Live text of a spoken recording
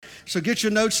So get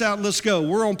your notes out and let's go.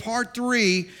 We're on part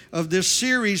 3 of this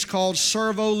series called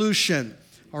Servolution.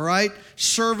 All right?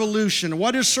 Servolution.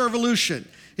 What is servolution?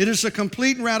 It is a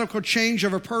complete and radical change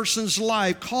of a person's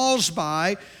life caused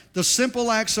by the simple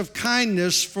acts of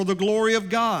kindness for the glory of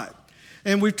God.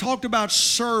 And we've talked about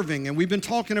serving, and we've been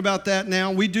talking about that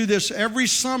now. We do this every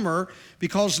summer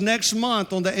because next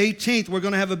month on the 18th, we're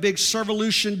going to have a big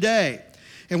Servolution Day.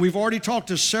 And we've already talked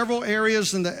to several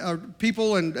areas and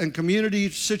people and community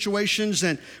situations.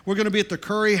 And we're going to be at the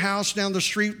Curry House down the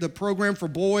street, the program for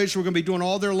boys. We're going to be doing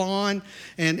all their lawn.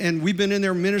 And we've been in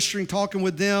there ministering, talking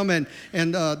with them. And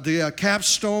the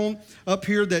capstone up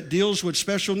here that deals with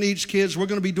special needs kids, we're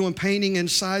going to be doing painting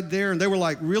inside there. And they were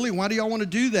like, really? Why do y'all want to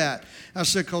do that? I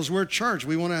said, because we're a church.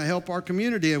 We want to help our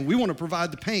community. And we want to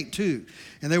provide the paint too.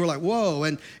 And they were like, whoa.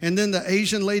 And then the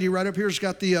Asian lady right up here has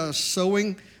got the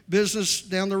sewing business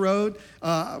down the road.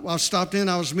 I stopped in,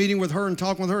 I was meeting with her and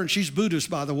talking with her, and she's Buddhist,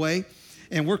 by the way,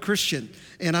 and we're Christian.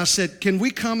 And I said, can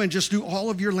we come and just do all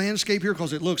of your landscape here?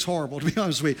 Because it looks horrible, to be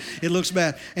honest with you. It looks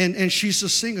bad. And she's a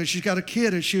single, she's got a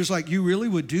kid, and she was like, you really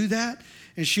would do that?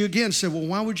 And she again said, well,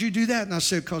 why would you do that? And I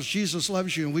said, because Jesus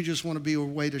loves you, and we just want to be a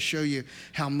way to show you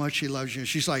how much he loves you. And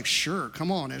she's like, sure,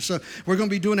 come on. And so we're going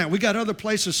to be doing that. We got other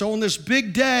places. So on this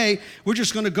big day, we're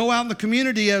just going to go out in the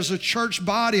community as a church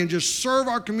body and just serve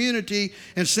our community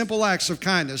in simple acts of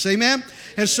kindness. Amen?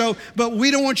 And so, but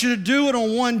we don't want you to do it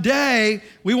on one day.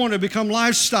 We want it to become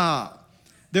lifestyle,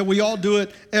 that we all do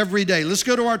it every day. Let's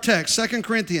go to our text, 2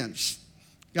 Corinthians.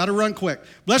 Got to run quick.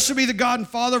 Blessed be the God and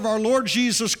Father of our Lord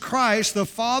Jesus Christ, the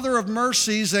Father of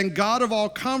mercies and God of all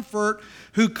comfort,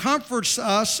 who comforts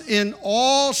us in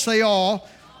all, say all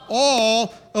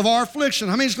of our affliction.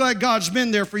 How many's glad God's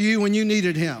been there for you when you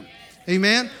needed him?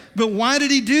 Amen? But why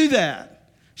did he do that?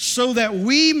 So that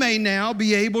we may now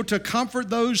be able to comfort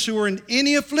those who are in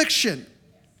any affliction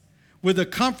with the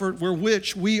comfort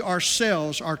wherewith we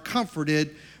ourselves are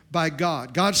comforted by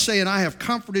God. God's saying, I have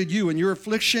comforted you in your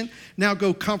affliction. Now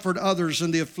go comfort others in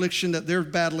the affliction that they're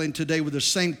battling today with the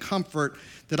same comfort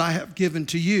that I have given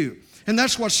to you. And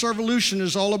that's what Servolution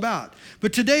is all about.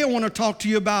 But today I want to talk to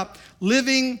you about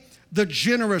living the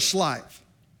generous life.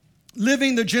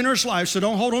 Living the generous life. So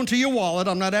don't hold on to your wallet.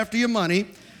 I'm not after your money.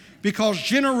 Because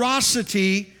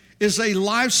generosity is a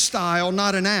lifestyle,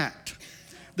 not an act.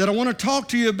 That I want to talk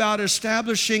to you about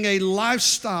establishing a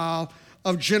lifestyle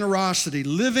of generosity,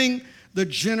 living the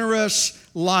generous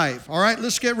life. All right,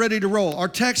 let's get ready to roll. Our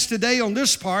text today on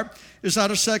this part is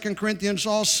out of 2 Corinthians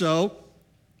also.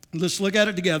 Let's look at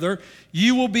it together.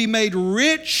 You will be made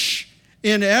rich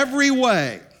in every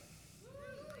way.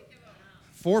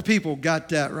 4 people got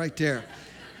that right there.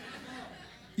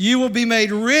 You will be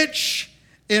made rich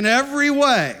in every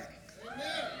way.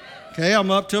 Okay, I'm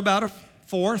up to about a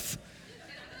 4th.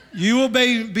 You will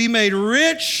be made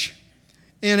rich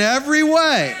in every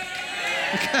way.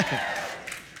 Okay.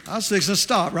 I was fixing to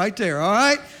stop right there, all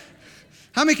right?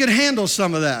 How many can handle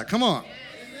some of that? Come on.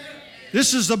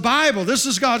 This is the Bible. This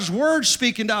is God's word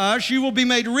speaking to us. You will be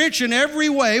made rich in every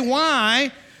way.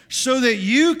 Why? So that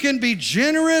you can be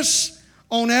generous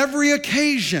on every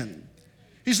occasion.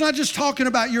 He's not just talking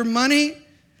about your money.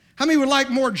 How many would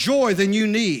like more joy than you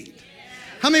need?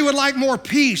 How many would like more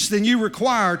peace than you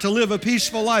require to live a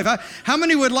peaceful life? How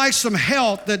many would like some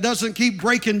health that doesn't keep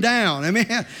breaking down? I mean,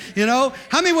 you know,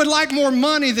 how many would like more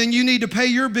money than you need to pay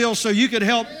your bills so you could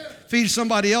help feed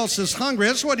somebody else that's hungry?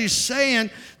 That's what he's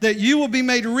saying, that you will be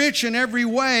made rich in every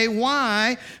way.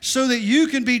 Why? So that you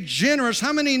can be generous.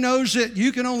 How many knows that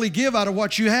you can only give out of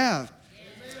what you have?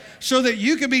 So that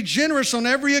you can be generous on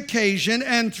every occasion,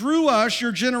 and through us,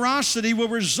 your generosity will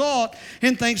result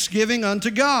in thanksgiving unto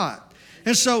God.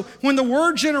 And so when the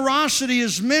word generosity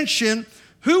is mentioned,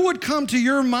 who would come to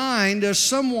your mind as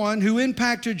someone who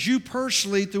impacted you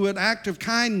personally through an act of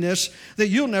kindness that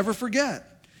you'll never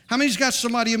forget? How many's got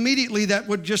somebody immediately that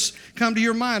would just come to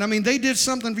your mind? I mean, they did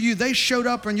something for you. They showed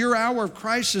up in your hour of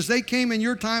crisis. They came in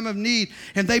your time of need,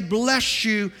 and they blessed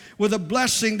you with a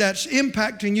blessing that's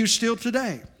impacting you still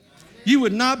today. You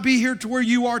would not be here to where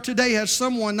you are today had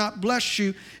someone not blessed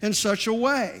you in such a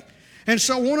way. And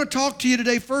so I want to talk to you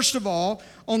today, first of all,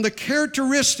 on the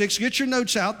characteristics, get your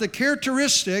notes out, the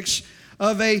characteristics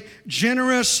of a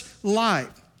generous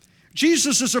life.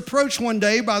 Jesus is approached one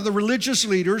day by the religious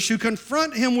leaders who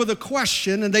confront him with a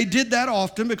question, and they did that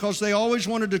often because they always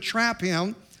wanted to trap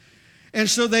him. And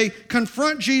so they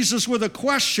confront Jesus with a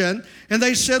question, and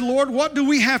they said, Lord, what do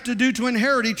we have to do to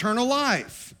inherit eternal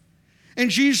life?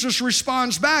 And Jesus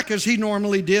responds back, as he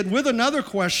normally did, with another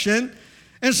question,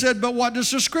 and said, but what does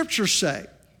the scripture say?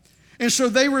 And so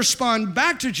they respond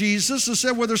back to Jesus and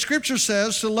said, well, the scripture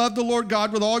says to love the Lord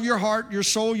God with all your heart, your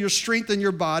soul, your strength, and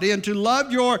your body, and to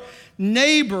love your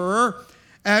neighbor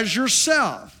as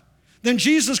yourself. Then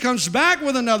Jesus comes back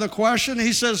with another question.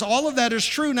 He says, all of that is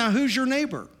true. Now, who's your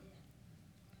neighbor?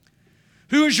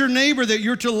 Who is your neighbor that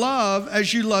you're to love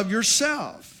as you love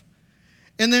yourself?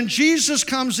 And then Jesus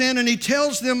comes in and he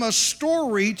tells them a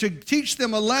story to teach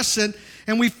them a lesson.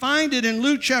 And we find it in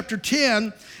Luke chapter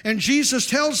 10. And Jesus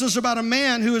tells us about a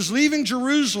man who is leaving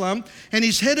Jerusalem and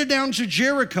he's headed down to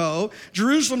Jericho.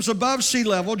 Jerusalem's above sea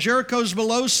level. Jericho's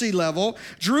below sea level.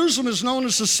 Jerusalem is known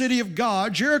as the city of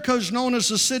God. Jericho's known as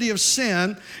the city of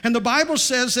sin. And the Bible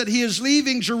says that he is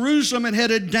leaving Jerusalem and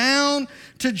headed down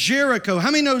to Jericho. How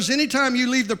many knows anytime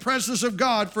you leave the presence of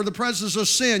God for the presence of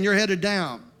sin, you're headed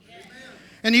down?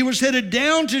 And he was headed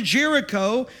down to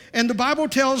Jericho, and the Bible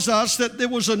tells us that there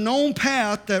was a known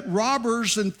path that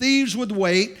robbers and thieves would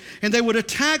wait, and they would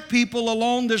attack people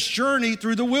along this journey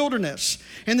through the wilderness.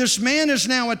 And this man is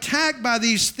now attacked by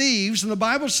these thieves, and the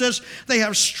Bible says they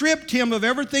have stripped him of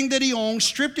everything that he owned,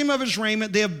 stripped him of his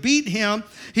raiment, they have beat him.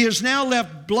 He is now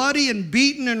left bloody and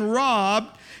beaten and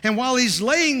robbed, and while he's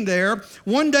laying there,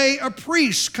 one day a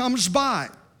priest comes by.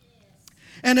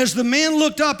 And as the man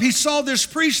looked up, he saw this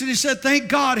priest and he said, thank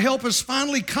God, help has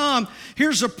finally come.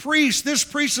 Here's a priest. This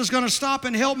priest is going to stop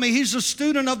and help me. He's a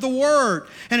student of the word.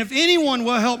 And if anyone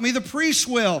will help me, the priest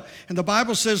will. And the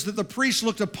Bible says that the priest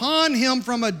looked upon him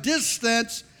from a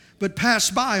distance, but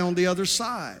passed by on the other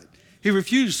side. He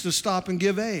refused to stop and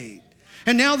give aid.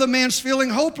 And now the man's feeling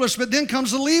hopeless, but then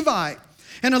comes a Levite.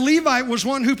 And a Levite was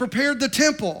one who prepared the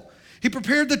temple. He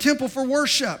prepared the temple for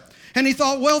worship. And he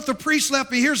thought, well, if the priest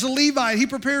left me, here's a Levite. He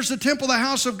prepares the temple, the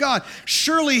house of God.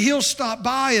 Surely he'll stop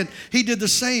by. And he did the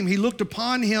same. He looked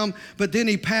upon him, but then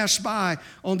he passed by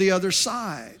on the other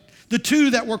side. The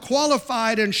two that were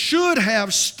qualified and should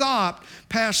have stopped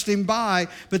passed him by.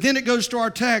 But then it goes to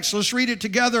our text. Let's read it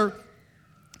together.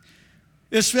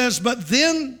 It says, but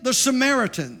then the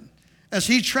Samaritan, as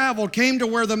he traveled, came to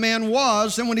where the man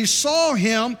was. And when he saw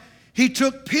him, he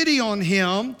took pity on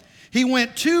him. He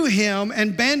went to him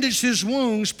and bandaged his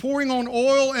wounds, pouring on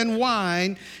oil and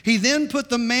wine. He then put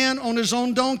the man on his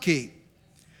own donkey,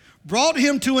 brought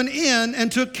him to an inn, and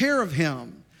took care of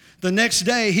him. The next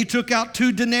day, he took out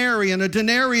 2 denarii, and a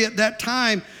denarii at that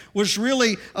time was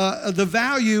really the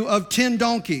value of 10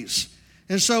 donkeys.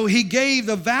 And so he gave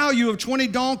the value of 20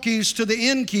 donkeys to the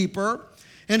innkeeper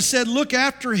and said, look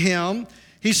after him,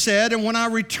 he said, and when I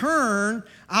return,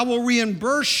 I will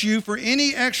reimburse you for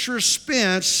any extra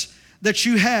expense that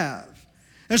you have.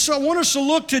 And so I want us to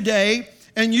look today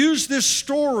and use this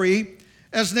story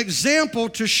as an example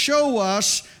to show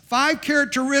us 5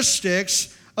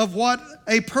 characteristics of what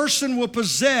a person will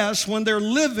possess when they're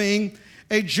living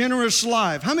a generous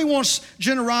life. How many wants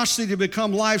generosity to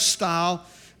become lifestyle,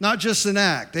 not just an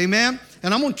act? Amen?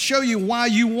 And I'm going to show you why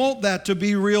you want that to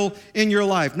be real in your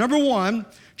life. Number 1,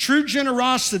 true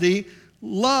generosity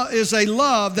is a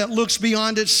love that looks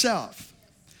beyond itself.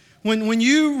 When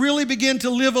you really begin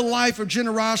to live a life of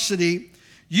generosity,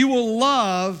 you will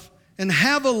love and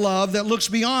have a love that looks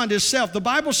beyond itself. The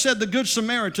Bible said the Good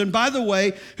Samaritan, by the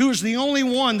way, who is the only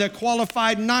one that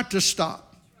qualified not to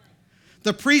stop.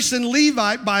 The priest and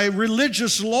Levite, by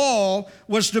religious law,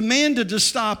 was demanded to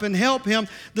stop and help him.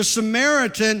 The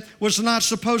Samaritan was not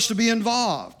supposed to be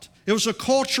involved. It was a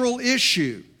cultural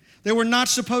issue. They were not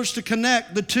supposed to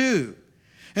connect the two.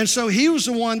 And so he was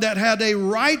the one that had a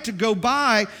right to go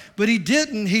by, but he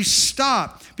didn't. He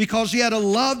stopped because he had a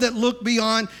love that looked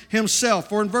beyond himself.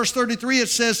 For in verse 33, it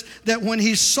says that when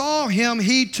he saw him,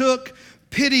 he took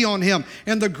pity on him.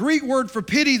 And the Greek word for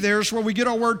pity there is where we get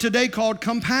our word today called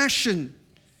compassion.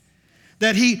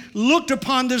 That he looked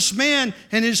upon this man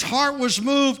and his heart was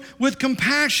moved with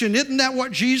compassion. Isn't that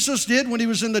what Jesus did when he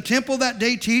was in the temple that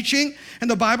day teaching? And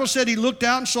the Bible said he looked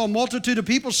out and saw a multitude of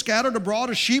people scattered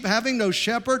abroad as sheep having no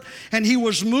shepherd. And he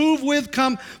was moved with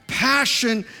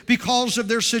compassion because of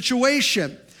their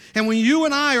situation. And when you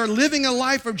and I are living a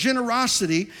life of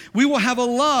generosity, we will have a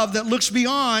love that looks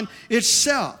beyond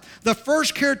itself. The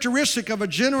first characteristic of a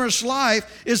generous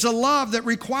life is a love that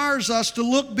requires us to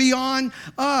look beyond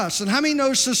us. And how many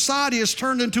know society has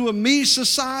turned into a me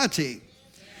society?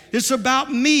 It's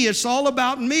about me. It's all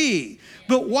about me.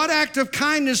 But what act of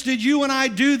kindness did you and I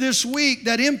do this week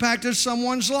that impacted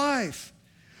someone's life?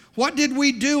 What did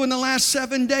we do in the last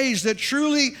 7 days that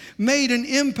truly made an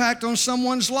impact on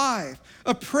someone's life?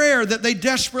 A prayer that they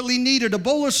desperately needed, a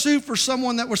bowl of soup for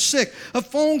someone that was sick, a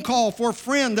phone call for a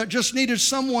friend that just needed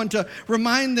someone to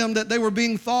remind them that they were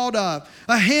being thought of,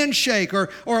 a handshake or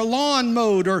a lawn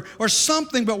mowed or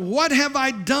something. But what have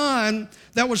I done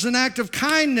that was an act of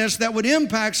kindness that would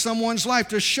impact someone's life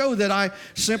to show that I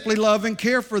simply love and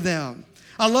care for them?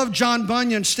 I love John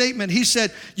Bunyan's statement. He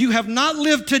said, "You have not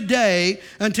lived today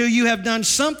until you have done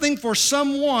something for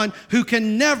someone who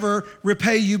can never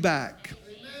repay you back."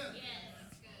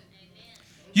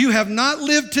 You have not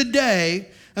lived today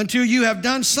until you have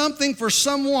done something for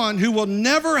someone who will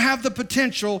never have the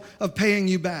potential of paying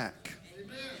you back.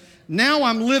 Amen. Now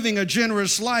I'm living a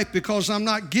generous life because I'm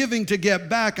not giving to get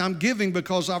back. I'm giving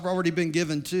because I've already been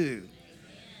given to.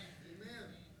 Amen.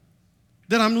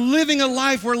 That I'm living a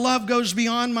life where love goes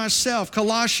beyond myself.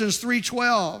 Colossians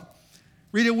 3:12.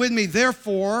 Read it with me.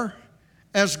 Therefore,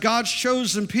 as God's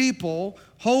chosen people,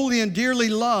 holy and dearly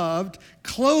loved,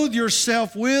 clothe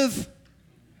yourself with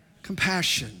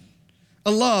compassion,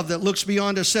 a love that looks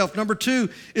beyond itself. Number 2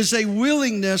 is a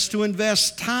willingness to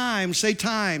invest time. Say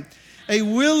time. A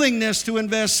willingness to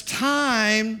invest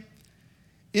time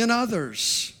in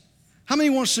others. How many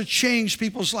wants to change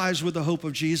people's lives with the hope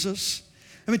of Jesus?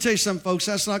 Let me tell you something, folks.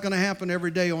 That's not going to happen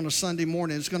every day on a Sunday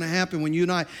morning. It's going to happen when you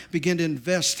and I begin to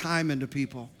invest time into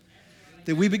people.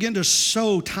 That we begin to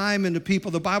sow time into people.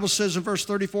 The Bible says in verse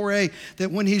 34a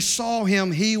that when he saw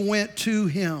him, he went to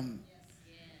him.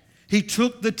 He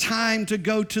took the time to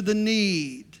go to the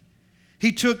need.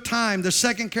 He took time. The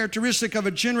second characteristic of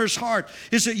a generous heart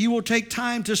is that you will take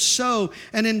time to sow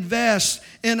and invest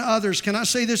in others. Can I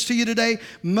say this to you today?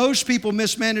 Most people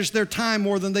mismanage their time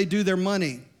more than they do their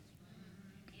money.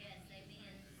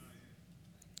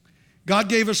 God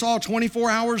gave us all 24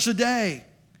 hours a day.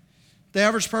 The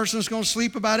average person is going to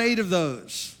sleep about 8 of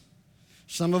those.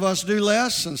 Some of us do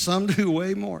less and some do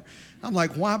way more. I'm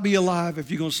like, why be alive if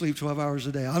you're going to sleep 12 hours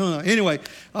a day? I don't know. Anyway,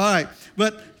 all right.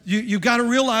 But you've got to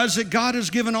realize that God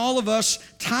has given all of us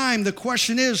time. The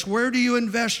question is, where do you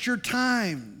invest your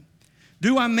time?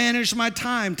 Do I manage my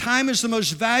time? Time is the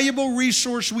most valuable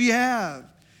resource we have.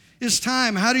 Is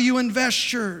time. How do you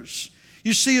invest yours?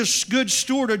 You see, a good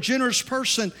steward, a generous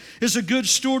person, is a good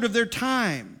steward of their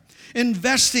time.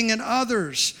 Investing in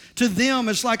others, to them,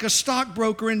 is like a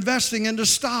stockbroker investing into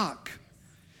stock.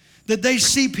 That they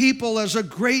see people as a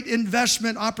great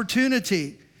investment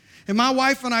opportunity. And my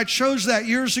wife and I chose that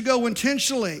years ago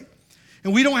intentionally.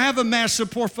 And we don't have a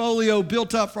massive portfolio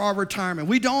built up for our retirement.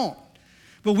 We don't.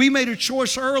 But we made a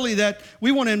choice early that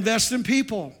we want to invest in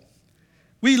people.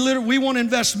 We want to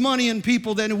invest money in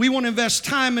people. Then we want to invest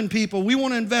time in people. We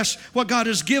want to invest what God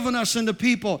has given us into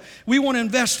people. We want to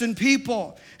invest in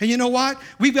people. And you know what?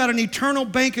 We've got an eternal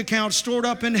bank account stored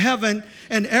up in heaven.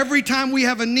 And every time we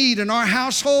have a need in our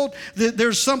household,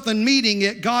 there's something meeting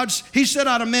it. He said,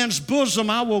 out of man's bosom,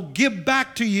 I will give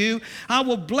back to you. I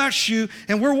will bless you.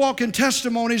 And we're walking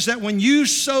testimonies that when you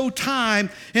sow time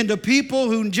into people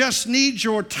who just need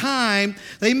your time,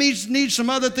 they need some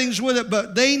other things with it,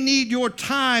 but they need your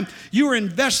time. You are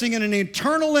investing in an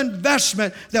eternal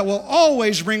investment that will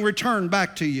always bring return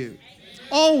back to you.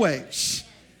 Always.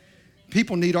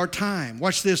 People need our time.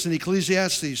 Watch this in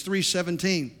Ecclesiastes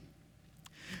 3:17.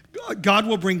 God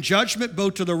will bring judgment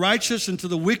both to the righteous and to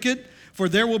the wicked, for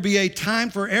there will be a time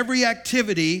for every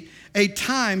activity, a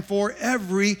time for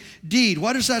every deed.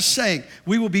 What is that saying?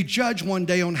 We will be judged one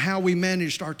day on how we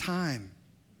managed our time.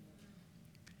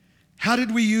 How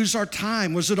did we use our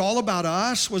time? Was it all about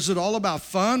us? Was it all about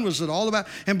fun? Was it all about,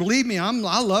 and believe me, I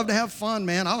love to have fun,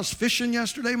 man. I was fishing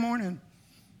yesterday morning.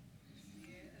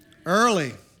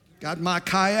 Early. Got my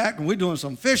kayak and we're doing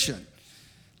some fishing.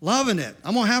 Loving it.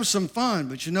 I'm going to have some fun.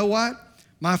 But you know what?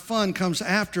 My fun comes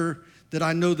after that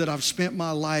I know that I've spent my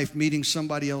life meeting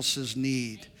somebody else's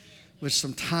need with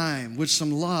some time, with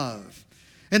some love.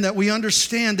 And that we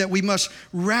understand that we must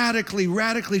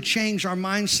radically change our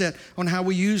mindset on how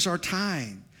we use our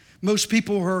time. Most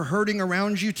people who are hurting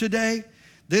around you today,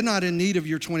 they're not in need of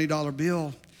your $20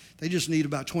 bill. They just need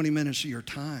about 20 minutes of your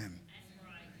time.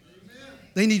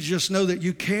 They need to just know that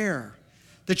you care,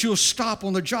 that you'll stop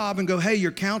on the job and go, hey,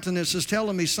 your countenance is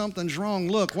telling me something's wrong.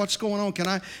 Look, what's going on? Can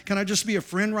I just be a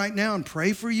friend right now and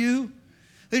pray for you?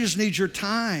 They just need your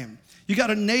time. You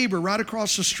got a neighbor right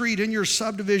across the street in your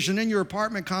subdivision, in your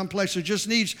apartment complex that just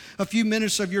needs a few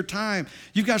minutes of your time.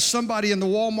 You've got somebody in the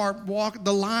Walmart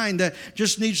the line that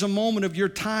just needs a moment of your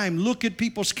time. Look at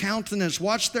people's countenance.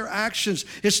 Watch their actions.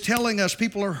 It's telling us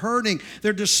people are hurting.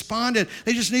 They're despondent.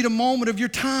 They just need a moment of your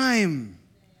time.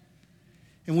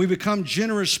 And we become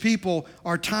generous people,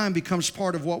 our time becomes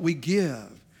part of what we give.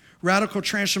 Radical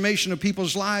transformation of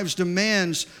people's lives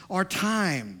demands our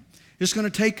time. It's going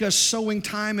to take us sowing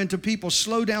time into people,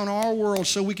 slow down our world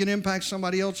so we can impact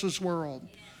somebody else's world.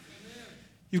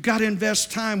 You've got to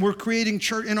invest time. We're creating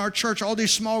church in our church, all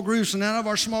these small groups, and out of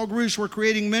our small groups, we're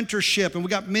creating mentorship, and we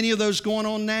got many of those going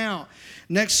on now.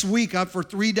 Next week, for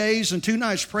 3 days and 2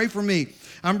 nights, pray for me.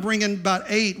 I'm bringing about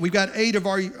 8. We've got 8 of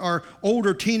our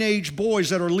older teenage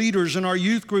boys that are leaders in our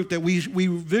youth group that we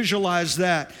visualize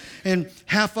that. And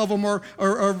half of them are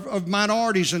of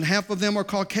minorities and half of them are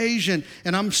Caucasian.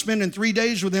 And I'm spending 3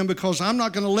 days with them because I'm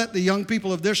not going to let the young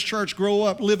people of this church grow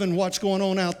up living what's going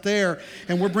on out there.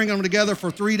 And we're bringing them together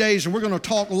for 3 days, and we're going to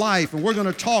talk life, and we're going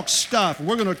to talk stuff, and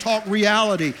we're going to talk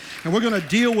reality, and we're going to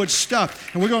deal with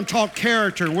stuff, and we're going to talk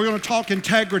character, and we're going to talk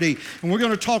integrity, and we're going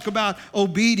to talk about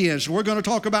obedience, and we're going to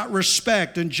talk about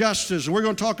respect and justice, and we're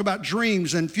going to talk about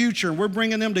dreams and future, and we're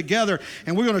bringing them together,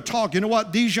 and we're going to talk. You know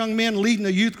what? These young men leading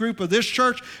the youth group of this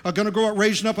church are going to grow up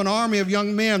raising up an army of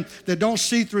young men that don't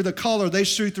see through the color, they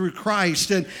see through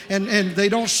Christ, and they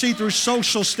don't see through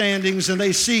social standings, and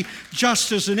they see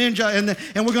justice and injustice,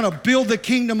 and we're going to build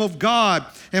the kingdom of God,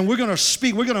 and we're going to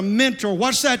speak, we're going to mentor.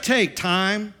 What's that take?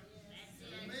 Time.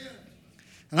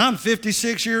 And I'm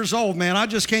 56 years old, man. I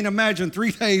just can't imagine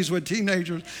 3 days with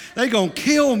teenagers. They're going to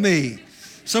kill me.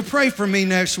 So pray for me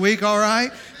next week, all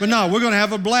right? But no, we're going to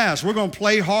have a blast. We're going to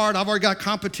play hard. I've already got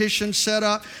competition set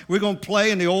up. We're going to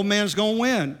play, and the old man's going to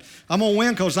win. I'm going to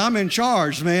win because I'm in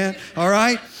charge, man, all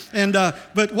right? And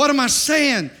but what am I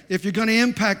saying? If you're going to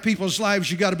impact people's lives,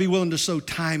 you got to be willing to sow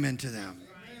time into them.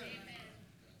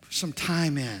 Put some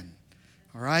time in,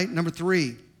 all right? Number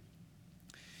 3,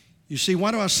 you see,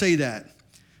 why do I say that?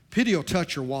 Pity will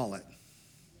touch your wallet,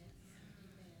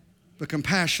 but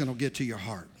compassion will get to your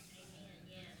heart.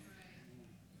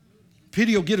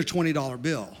 Pity will get a $20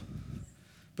 bill,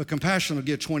 but compassion will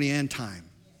get 20 and time.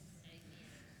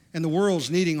 And the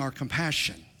world's needing our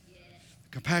compassion. The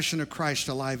compassion of Christ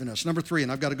alive in us. Number 3,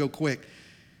 and I've got to go quick.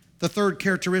 The third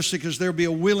characteristic is there'll be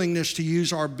a willingness to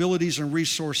use our abilities and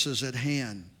resources at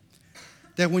hand.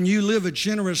 That when you live a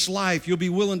generous life, you'll be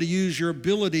willing to use your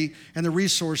ability and the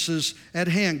resources at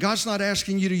hand. God's not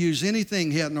asking you to use anything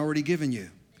He hadn't already given you.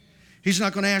 He's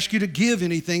not going to ask you to give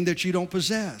anything that you don't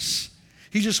possess.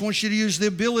 He just wants you to use the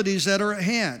abilities that are at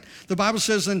hand. The Bible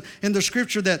says in the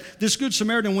scripture that this good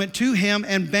Samaritan went to him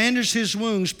and bandaged his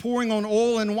wounds, pouring on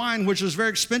oil and wine, which was very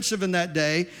expensive in that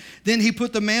day. Then he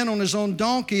put the man on his own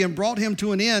donkey and brought him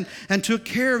to an inn and took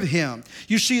care of him.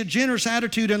 You see, a generous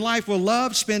attitude in life will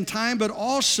love, spend time, but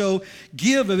also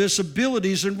give of its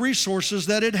abilities and resources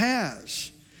that it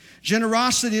has.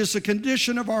 Generosity is the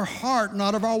condition of our heart,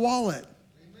 not of our wallet.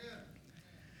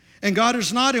 And God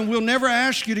is not and will never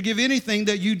ask you to give anything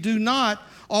that you do not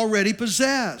already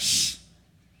possess.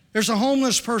 There's a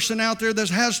homeless person out there that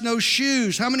has no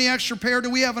shoes. How many extra pair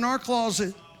do we have in our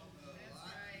closet?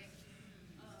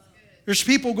 There's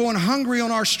people going hungry on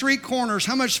our street corners.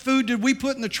 How much food did we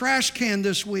put in the trash can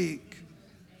this week?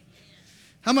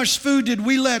 How much food did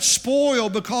we let spoil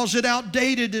because it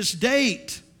outdated its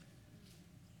date?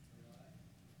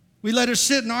 We let it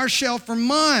sit in our shelf for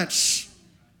months,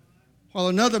 while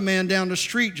another man down the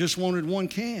street just wanted 1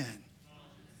 can.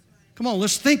 Come on,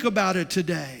 let's think about it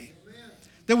today.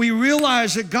 That we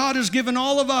realize that God has given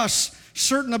all of us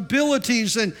certain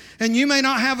abilities, and you may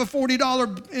not have a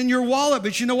 $40 in your wallet,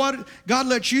 but you know what? God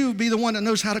lets you be the one that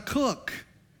knows how to cook.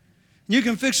 You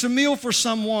can fix a meal for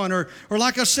someone, or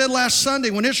like I said last Sunday,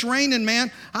 when it's raining,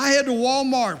 man, I head to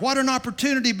Walmart. What an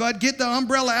opportunity, bud. Get the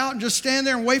umbrella out and just stand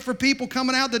there and wait for people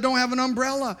coming out that don't have an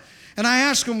umbrella. And I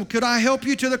ask them, could I help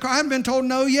you to the car? I haven't been told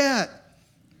no yet.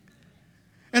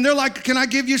 And they're like, can I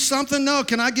give you something? No.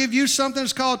 Can I give you something?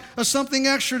 It's called a something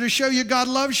extra to show you God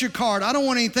loves you card. I don't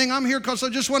want anything. I'm here because I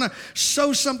just want to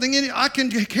sow something in. I can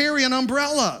carry an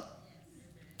umbrella.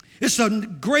 It's a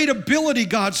great ability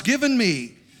God's given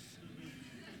me.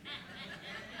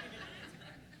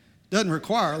 Doesn't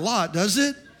require a lot, does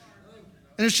it?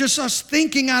 And it's just us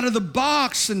thinking out of the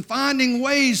box and finding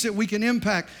ways that we can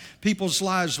impact people's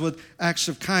lives with acts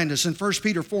of kindness. In 1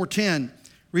 Peter 4:10,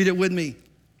 read it with me.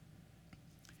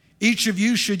 Each of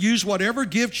you should use whatever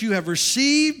gift you have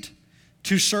received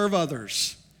to serve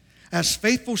others as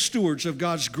faithful stewards of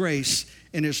God's grace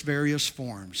in its various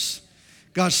forms.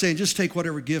 God's saying, just take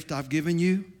whatever gift I've given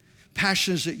you,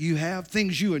 passions that you have,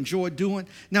 things you enjoy doing.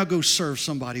 Now go serve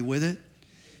somebody with it.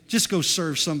 Just go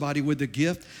serve somebody with the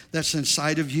gift that's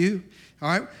inside of you. All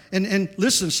right? And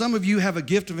listen, some of you have a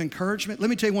gift of encouragement. Let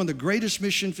me tell you, one of the greatest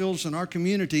mission fields in our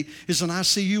community is an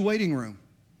ICU waiting room.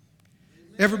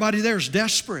 Everybody there is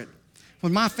desperate.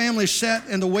 When my family sat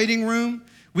in the waiting room,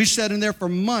 we sat in there for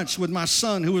months with my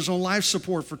son who was on life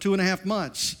support for 2.5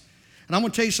 months. And I'm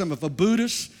going to tell you something. If a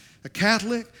Buddhist, a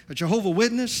Catholic, a Jehovah's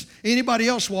Witness, anybody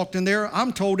else walked in there,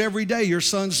 I'm told every day your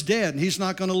son's dead and he's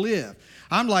not going to live.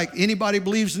 I'm like, anybody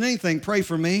believes in anything, pray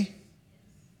for me.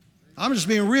 I'm just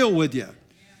being real with you.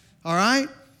 All right?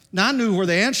 Now, I knew where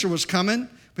the answer was coming,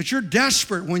 but you're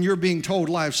desperate when you're being told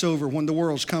life's over, when the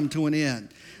world's come to an end.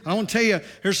 I want to tell you,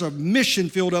 there's a mission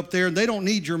field up there, and they don't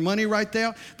need your money right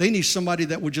now. They need somebody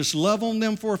that would just love on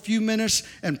them for a few minutes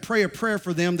and pray a prayer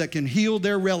for them that can heal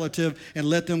their relative and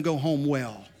let them go home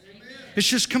well. Amen. It's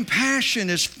just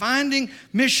compassion. It's finding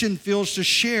mission fields to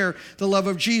share the love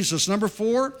of Jesus. Number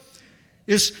 4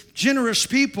 is generous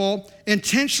people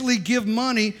intentionally give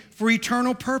money for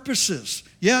eternal purposes.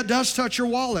 Yeah, it does touch your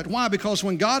wallet. Why? Because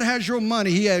when God has your money,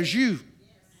 He has you.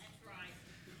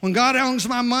 When God owns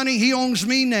my money, He owns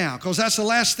me now, because that's the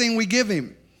last thing we give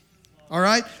Him. All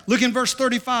right? Look in verse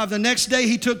 35. The next day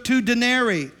He took 2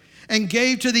 denarii and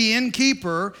gave to the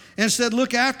innkeeper and said,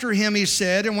 look after him, he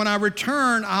said, and when I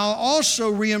return, I'll also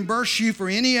reimburse you for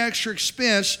any extra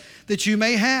expense that you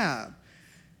may have.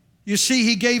 You see,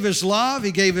 He gave His love,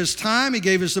 He gave His time, He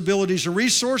gave His abilities and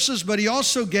resources, but He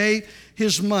also gave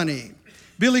His money.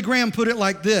 Billy Graham put it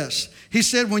like this. He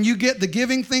said, when you get the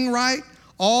giving thing right,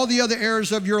 all the other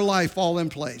areas of your life fall in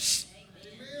place.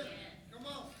 Amen. Come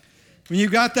on. When you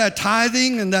got that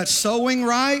tithing and that sowing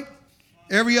right,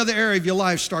 every other area of your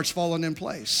life starts falling in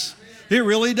place. It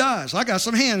really does. I got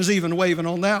some hands even waving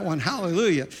on that one.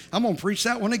 Hallelujah. I'm going to preach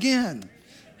that one again.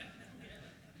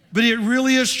 But it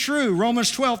really is true.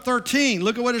 Romans 12:13.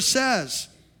 Look at what it says.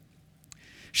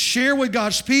 Share with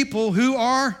God's people who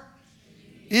are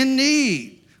in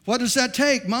need. What does that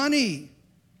take? Money.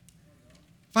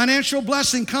 Financial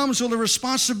blessing comes with a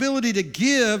responsibility to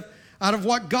give out of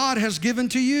what God has given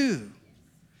to you.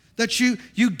 That you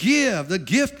give, the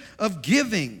gift of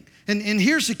giving. And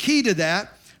here's the key to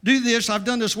that. Do this. I've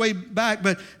done this way back,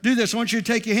 but do this. I want you to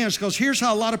take your hands, because here's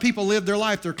how a lot of people live their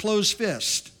life. They're closed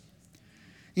fist.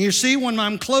 And you see, when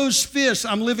I'm closed fist,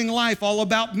 I'm living life all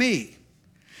about me.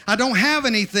 I don't have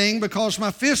anything because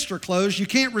my fists are closed. You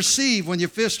can't receive when your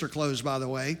fists are closed, by the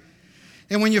way.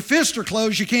 And when your fists are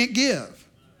closed, you can't give.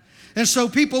 And so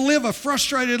people live a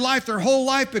frustrated life their whole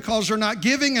life because they're not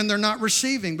giving and they're not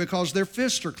receiving because their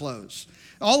fists are closed.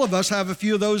 All of us have a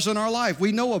few of those in our life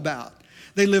we know about.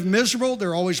 They live miserable.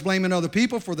 They're always blaming other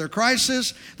people for their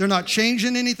crisis. They're not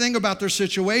changing anything about their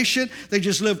situation. They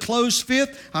just live closed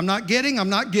fist. I'm not getting, I'm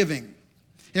not giving.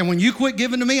 And when you quit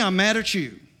giving to me, I'm mad at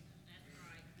you.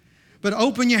 But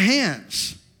open your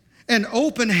hands. And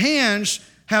open hands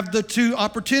have the 2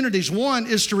 opportunities. One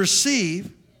is to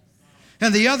receive,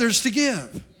 and the other is to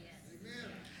give.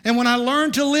 And when I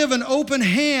learn to live an open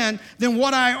hand, then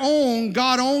what I own,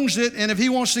 God owns it. And if He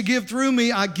wants to give through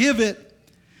me, I give it.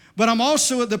 But I'm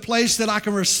also at the place that I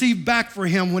can receive back for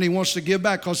Him when He wants to give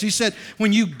back. Because He said,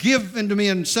 when you give into me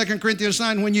in 2 Corinthians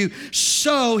 9, when you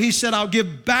sow, He said, I'll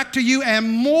give back to you and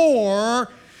more,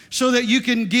 so that you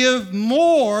can give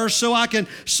more, so I can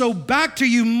sow back to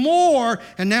you more.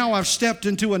 And now I've stepped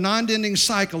into a non-ending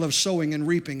cycle of sowing and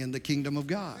reaping in the kingdom of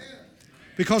God.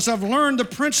 Because I've learned the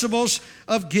principles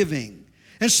of giving.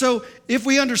 And so if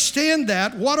we understand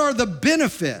that, what are the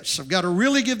benefits? I've got to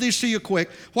really give these to you quick.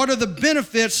 What are the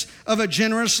benefits of a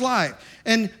generous life?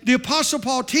 And the Apostle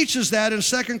Paul teaches that in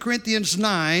 2 Corinthians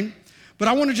 9. But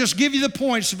I want to just give you the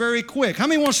points very quick. How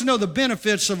many wants to know the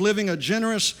benefits of living a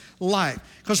generous life?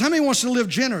 Because how many wants to live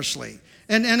generously?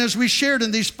 And as we shared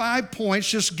in these 5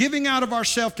 points, just giving out of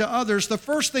ourselves to others, the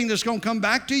first thing that's going to come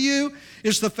back to you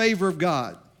is the favor of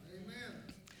God.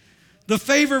 The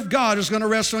favor of God is going to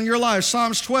rest on your life.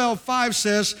 Psalms 12:5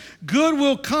 says, good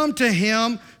will come to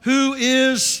him who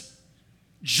is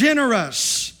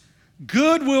generous.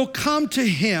 Good will come to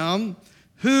him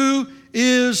who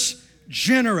is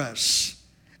generous.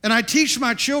 And I teach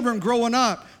my children growing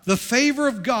up, the favor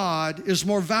of God is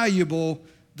more valuable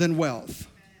than wealth.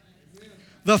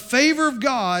 The favor of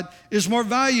God is more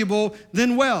valuable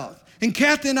than wealth. And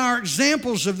Kathy and I are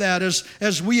examples of that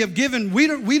as we have given.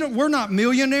 We're not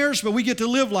millionaires, but we get to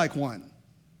live like one.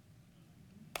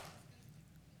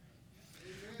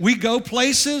 We go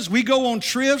places. We go on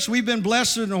trips. We've been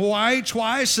blessed in Hawaii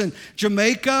twice and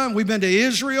Jamaica. And we've been to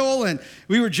Israel. And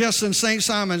we were just in St.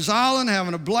 Simon's Island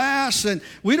having a blast. And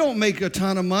we don't make a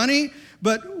ton of money,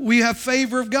 but we have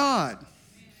favor of God.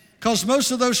 Because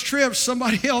most of those trips,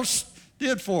 somebody else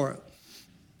did for it.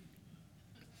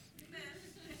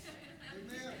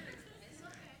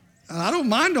 I don't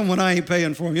mind them when I ain't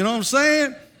paying for them. You know what I'm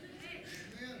saying?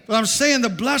 But I'm saying the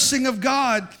blessing of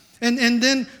God. And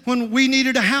then when we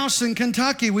needed a house in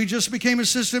Kentucky, we just became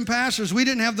assistant pastors. We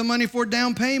didn't have the money for a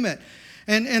down payment.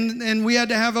 And we had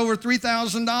to have over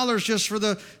 $3,000 just for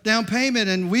the down payment.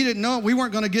 And we didn't know we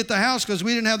weren't going to get the house because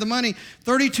we didn't have the money.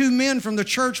 32 men from the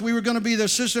church we were going to be the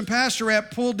assistant pastor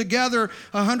at pulled together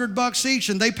 $100 each,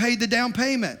 and they paid the down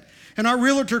payment. And our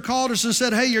realtor called us and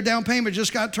said, hey, your down payment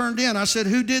just got turned in. I said,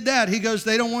 who did that? He goes,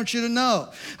 they don't want you to know.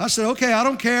 I said, okay, I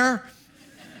don't care.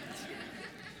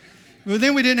 But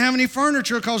then we didn't have any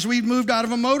furniture because we moved out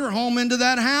of a motorhome into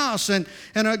that house. And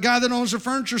a guy that owns a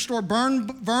furniture store,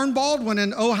 Vern Baldwin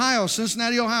in Ohio,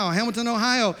 Cincinnati, Ohio, Hamilton,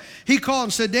 Ohio, he called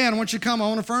and said, Dan, I want you to come. I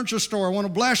own a furniture store. I want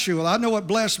to bless you. Well, I know what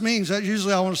bless means. That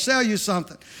usually I want to sell you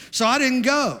something. So I didn't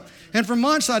go. And for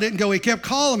months I didn't go. He kept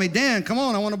calling me, Dan, come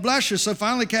on, I want to bless you. So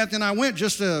finally Kathy and I went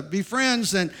just to be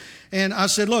friends. And I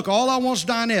said, look, all I want is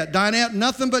dinette. Dinette,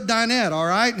 nothing but dinette, all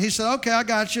right? And he said, okay, I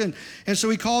got you. And so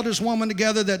he called his woman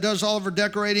together that does all of her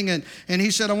decorating. And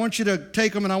he said, I want you to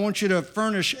take them and I want you to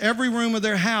furnish every room of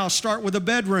their house, start with a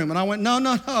bedroom. And I went, no.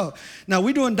 Now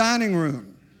we're doing dining room.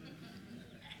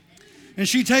 And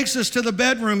she takes us to the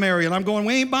bedroom area, and I'm going,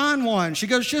 we ain't buying one. She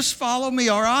goes, just follow me,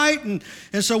 all right? And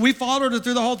so we followed her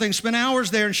through the whole thing, spent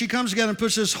hours there, and she comes together and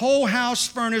puts this whole house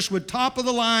furnished with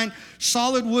top-of-the-line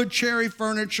solid wood cherry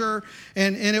furniture,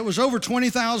 and it was over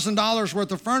 $20,000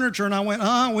 worth of furniture, and I went,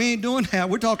 we ain't doing that.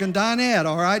 We're talking dinette,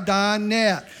 all right?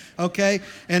 Dinette, okay?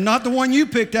 And not the one you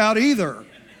picked out either.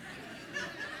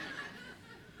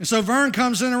 And so Vern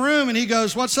comes in the room and he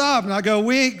goes, what's up? And I go,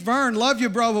 Vern, love you,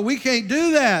 bro, but we can't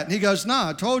do that. And he goes, no,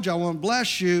 I told you I want to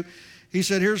bless you. He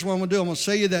said, here's what I'm going to do. I'm going to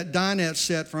sell you that dinette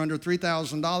set for under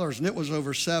 $3,000, and it was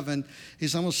over $7,000. He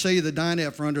said, I'm going to sell you the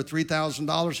dinette for under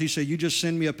 $3,000. He said, you just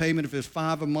send me a payment if it's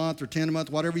 $5 a month or $10 a month,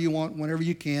 whatever you want, whenever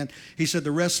you can. He said, the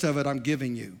rest of it I'm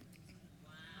giving you.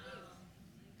 Wow.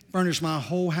 Furnished my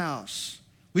whole house.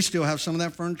 We still have some of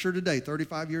that furniture today,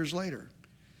 35 years later.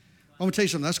 I want to tell you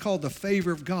something. That's called the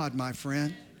favor of God, my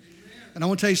friend. And I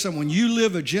want to tell you something. When you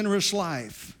live a generous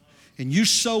life and you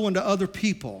sow into other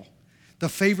people, the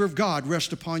favor of God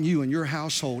rests upon you and your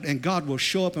household, and God will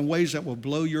show up in ways that will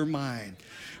blow your mind.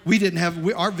 We didn't have,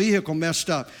 our vehicle messed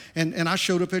up. And I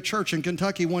showed up at church in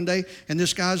Kentucky one day, and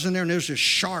this guy's in there, and there's this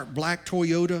sharp black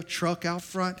Toyota truck out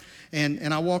front.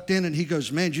 And I walked in, and he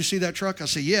goes, man, did you see that truck? I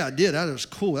said, yeah, I did. That was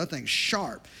cool. That thing's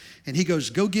sharp. And he goes,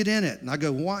 go get in it. And I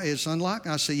go, why? It's unlocked?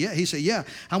 And I said, yeah. He said, yeah.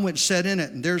 I went and sat in it,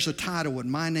 and there's a title with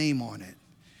my name on it.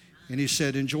 And he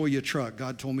said, enjoy your truck.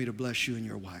 God told me to bless you and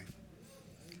your wife.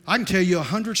 I can tell you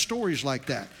 100 stories like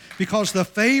that, because the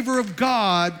favor of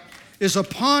God is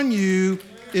upon you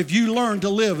if you learn to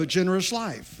live a generous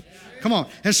life. Come on.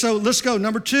 And so let's go.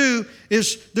 Number 2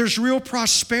 is there's real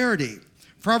prosperity.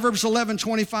 Proverbs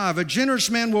 11:25, a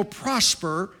generous man will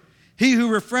prosper. He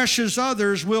who refreshes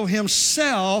others will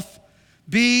himself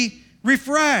be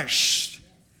refreshed.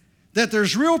 That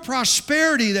there's real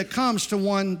prosperity that comes to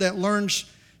one that learns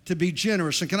to be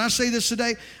generous. And can I say this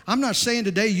today? I'm not saying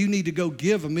today you need to go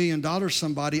give $1 million to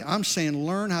somebody. I'm saying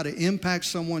learn how to impact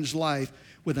someone's life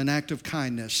with an act of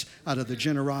kindness out of the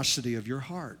generosity of your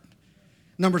heart.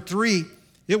 Number 3,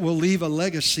 it will leave a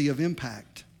legacy of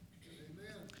impact.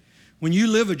 When you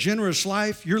live a generous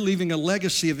life, you're leaving a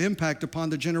legacy of impact upon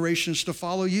the generations to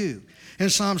follow you. In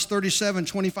Psalms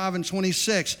 37:25 and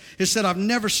 26, it said, I've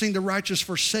never seen the righteous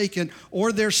forsaken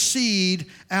or their seed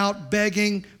out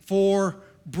begging for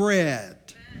bread.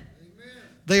 Amen.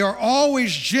 They are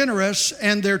always generous,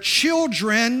 and their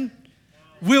children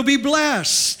will be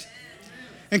blessed.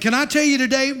 And can I tell you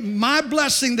today, my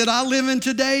blessing that I live in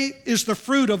today is the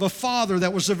fruit of a father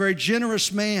that was a very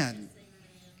generous man.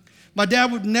 My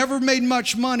dad would never made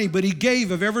much money, but he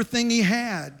gave of everything he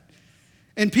had.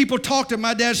 And people talked at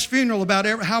my dad's funeral about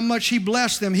how much he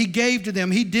blessed them. He gave to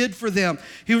them. He did for them.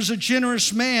 He was a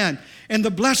generous man. And the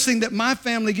blessing that my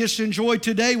family gets to enjoy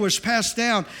today was passed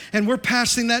down. And we're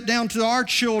passing that down to our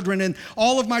children. And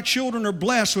all of my children are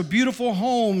blessed with beautiful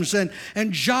homes and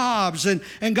jobs. And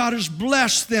God has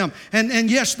blessed them. And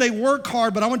yes, they work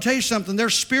hard, but I want to tell you something. They're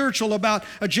spiritual about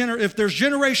if there's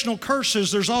generational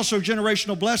curses, there's also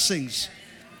generational blessings.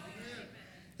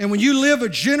 And when you live a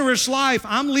generous life,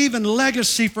 I'm leaving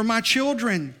legacy for my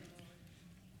children.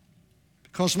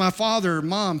 Because my father and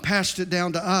mom passed it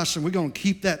down to us, and we're going to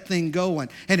keep that thing going.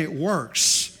 And it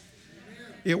works.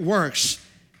 It works.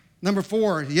 Number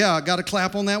 4, yeah, I got to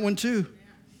clap on that one too.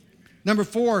 Number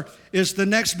 4 is the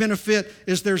next benefit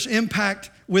is there's impact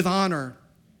with honor.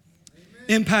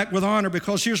 Impact with honor,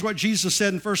 because here's what Jesus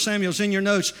said in 1 Samuel, it's in your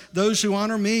notes. Those who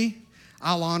honor me,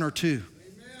 I'll honor too.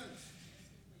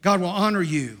 God will honor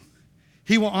you.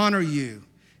 He will honor you.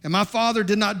 And my father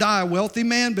did not die a wealthy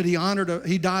man, but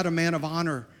he died a man of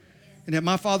honor. And at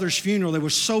my father's funeral, there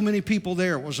were so many people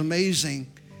there. It was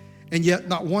amazing. And yet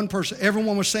not one person,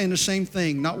 everyone was saying the same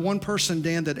thing. Not one person,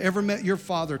 Dan, that ever met your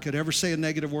father could ever say a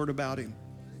negative word about him.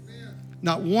 Amen.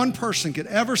 Not one person could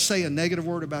ever say a negative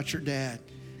word about your dad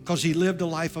because he lived a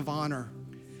life of honor.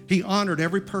 He honored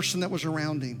every person that was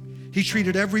around him. He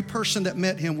treated every person that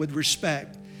met him with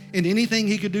respect. And anything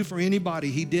he could do for anybody,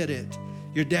 he did it.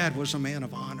 Your dad was a man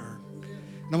of honor.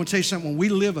 And I'm going to tell you something. When we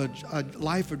live a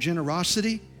life of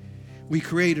generosity, we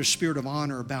create a spirit of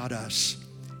honor about us.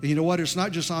 And you know what? It's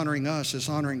not just honoring us, it's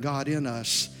honoring God in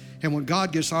us. And when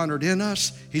God gets honored in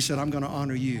us, he said, I'm going to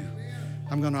honor you.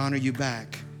 I'm going to honor you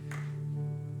back.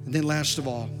 And then last of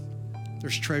all,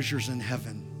 there's treasures in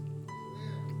heaven.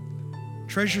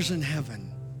 Treasures in heaven.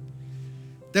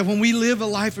 That when we live a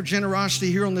life of generosity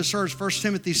here on this earth, 1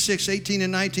 Timothy 6, 18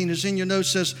 and 19 is in your notes,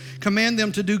 says, command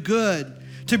them to do good,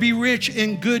 to be rich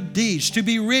in good deeds, to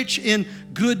be rich in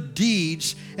good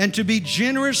deeds, and to be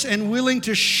generous and willing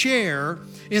to share.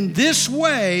 In this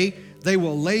way, they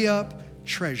will lay up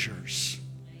treasures.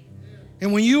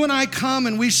 And when you and I come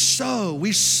and we sow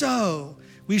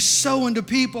into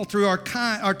people through our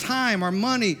time, our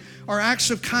money, our acts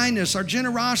of kindness, our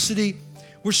generosity,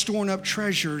 we're storing up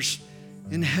treasures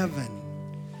in heaven.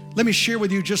 Let me share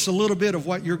with you just a little bit of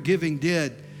what your giving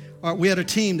did. We had a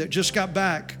team that just got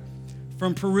back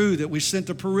from Peru that we sent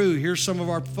to Peru. Here's some of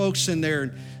our folks in there.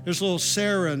 And there's little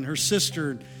Sarah and her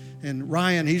sister and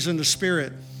Ryan, he's in the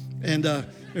spirit. And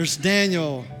there's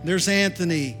Daniel, there's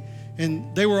Anthony.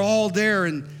 And they were all there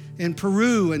in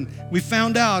Peru. And we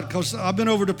found out, because I've been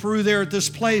over to Peru there at this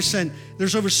place, and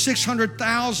there's over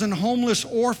 600,000 homeless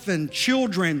orphan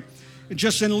children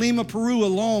just in Lima, Peru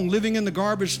alone, living in the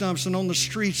garbage dumps and on the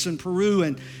streets in Peru.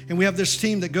 And we have this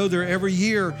team that go there every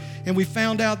year. And we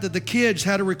found out that the kids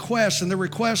had a request, and the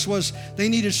request was they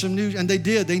needed some new, and they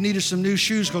did. They needed some new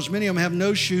shoes because many of them have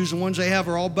no shoes, and ones they have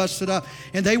are all busted up.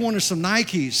 And they wanted some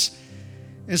Nikes.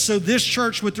 And so this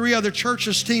church with 3 other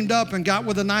churches teamed up and got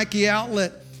with a Nike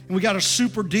outlet, and we got a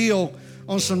super deal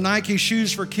on some Nike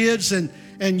shoes for kids.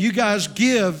 And you guys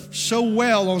give so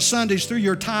well on Sundays through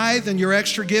your tithe and your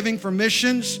extra giving for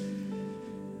missions.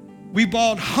 We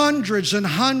bought hundreds and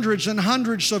hundreds and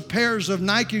hundreds of pairs of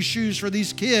Nike shoes for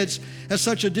these kids at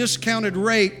such a discounted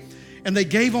rate, and they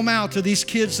gave them out to these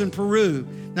kids in Peru.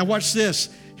 Now watch this.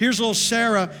 Here's little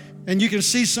Sarah, and you can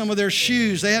see some of their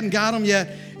shoes. They hadn't got them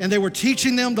yet, and they were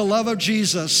teaching them the love of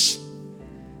Jesus.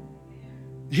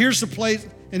 Here's the plate,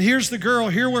 and here's the girl.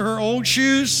 Here were her old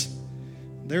shoes.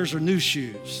 There's her new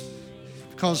shoes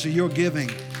because of your giving,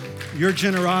 your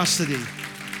generosity,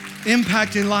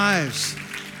 impacting lives.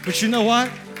 But you know what?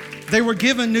 They were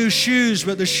given new shoes,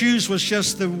 but the shoes was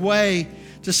just the way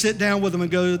to sit down with them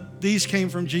and go, these came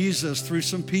from Jesus through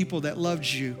some people that loved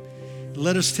you.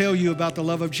 Let us tell you about the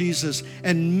love of Jesus.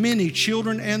 And many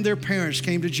children and their parents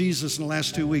came to Jesus in the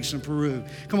last 2 weeks in Peru.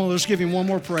 Come on, let's give him one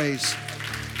more praise.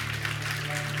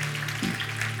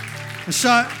 And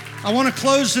so I want to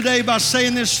close today by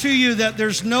saying this to you, that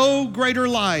there's no greater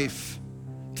life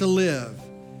to live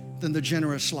than the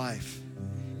generous life.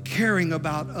 Caring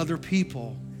about other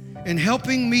people and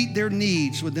helping meet their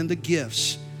needs within the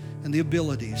gifts and the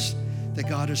abilities that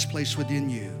God has placed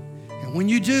within you. And when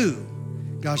you do,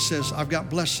 God says, I've got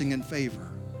blessing and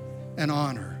favor and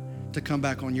honor to come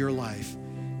back on your life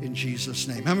in Jesus'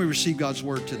 name. How many receive God's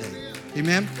word today?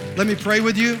 Amen. Let me pray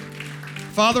with you.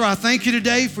 Father, I thank you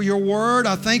today for your word.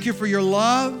 I thank you for your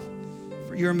love,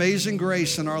 for your amazing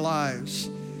grace in our lives.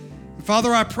 And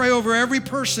Father, I pray over every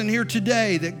person here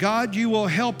today that, God, you will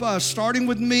help us, starting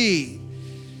with me.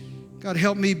 God,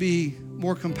 help me be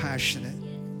more compassionate,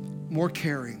 more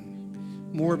caring,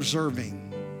 more observing.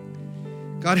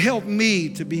 God, help me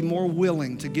to be more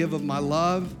willing to give of my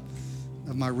love,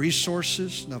 of my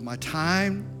resources, of my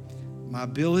time, my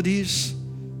abilities,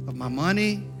 of my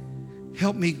money.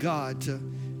 Help me, God, to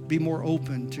be more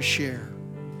open to share.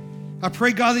 I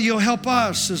pray, God, that you'll help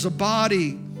us as a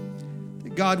body,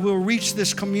 that God will reach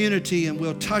this community and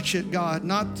we'll touch it, God.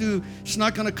 It's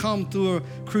not going to come through a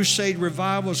crusade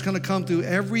revival. It's going to come through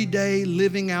everyday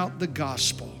living out the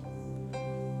gospel,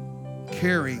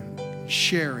 caring,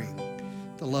 sharing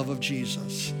the love of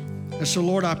Jesus. And so,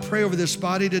 Lord, I pray over this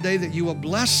body today that you will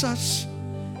bless us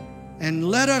and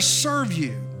let us serve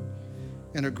you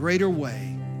in a greater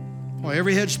way. While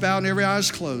every head's bowed and every eye's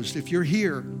closed, if you're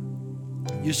here,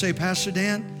 you say, Pastor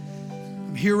Dan,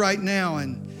 I'm here right now,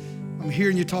 and I'm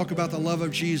hearing you talk about the love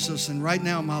of Jesus, and right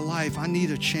now in my life, I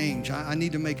need a change. I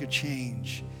need to make a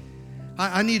change.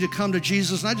 I need to come to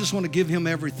Jesus, and I just want to give him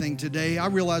everything today. I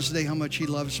realize today how much he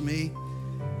loves me.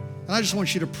 And I just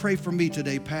want you to pray for me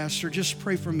today, Pastor. Just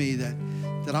pray for me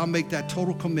that I'll make that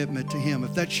total commitment to him.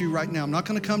 If that's you right now, I'm not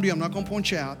going to come to you. I'm not going to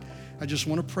point you out. I just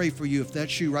want to pray for you. If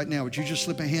that's you right now, would you just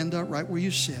slip a hand up right where you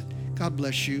sit? God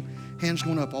bless you. Hands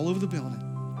going up all over the building.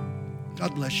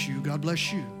 God bless you. God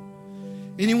bless you.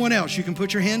 Anyone else, you can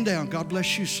put your hand down. God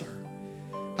bless you, sir.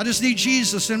 I just need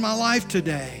Jesus in my life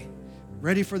today.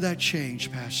 Ready for that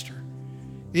change, Pastor.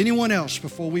 Anyone else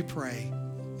before we pray?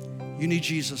 You need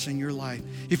Jesus in your life.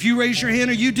 If you raise your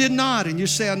hand or you did not and you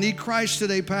say, I need Christ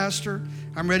today, Pastor,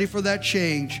 I'm ready for that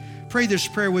change. Pray this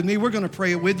prayer with me. We're going to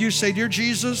pray it with you. Say, Dear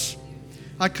Jesus,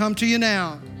 I come to you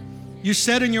now. You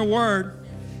said in your word,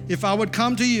 if I would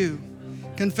come to you,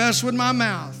 confess with my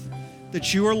mouth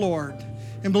that you are Lord,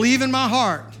 and believe in my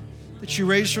heart that you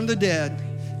raised from the dead,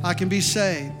 I can be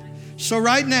saved. So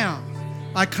right now,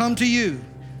 I come to you.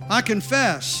 I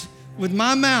confess with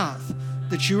my mouth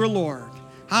that you are Lord.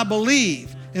 I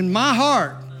believe in my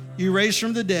heart you raised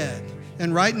from the dead.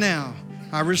 And right now,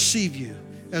 I receive you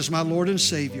as my Lord and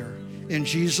Savior. In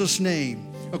Jesus'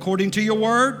 name, according to your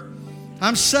word,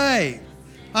 I'm saved.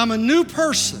 I'm a new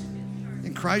person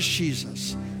in Christ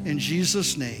Jesus. In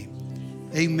Jesus' name,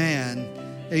 amen.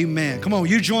 Amen. Come on,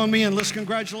 you join me and let's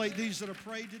congratulate these that have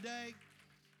prayed today.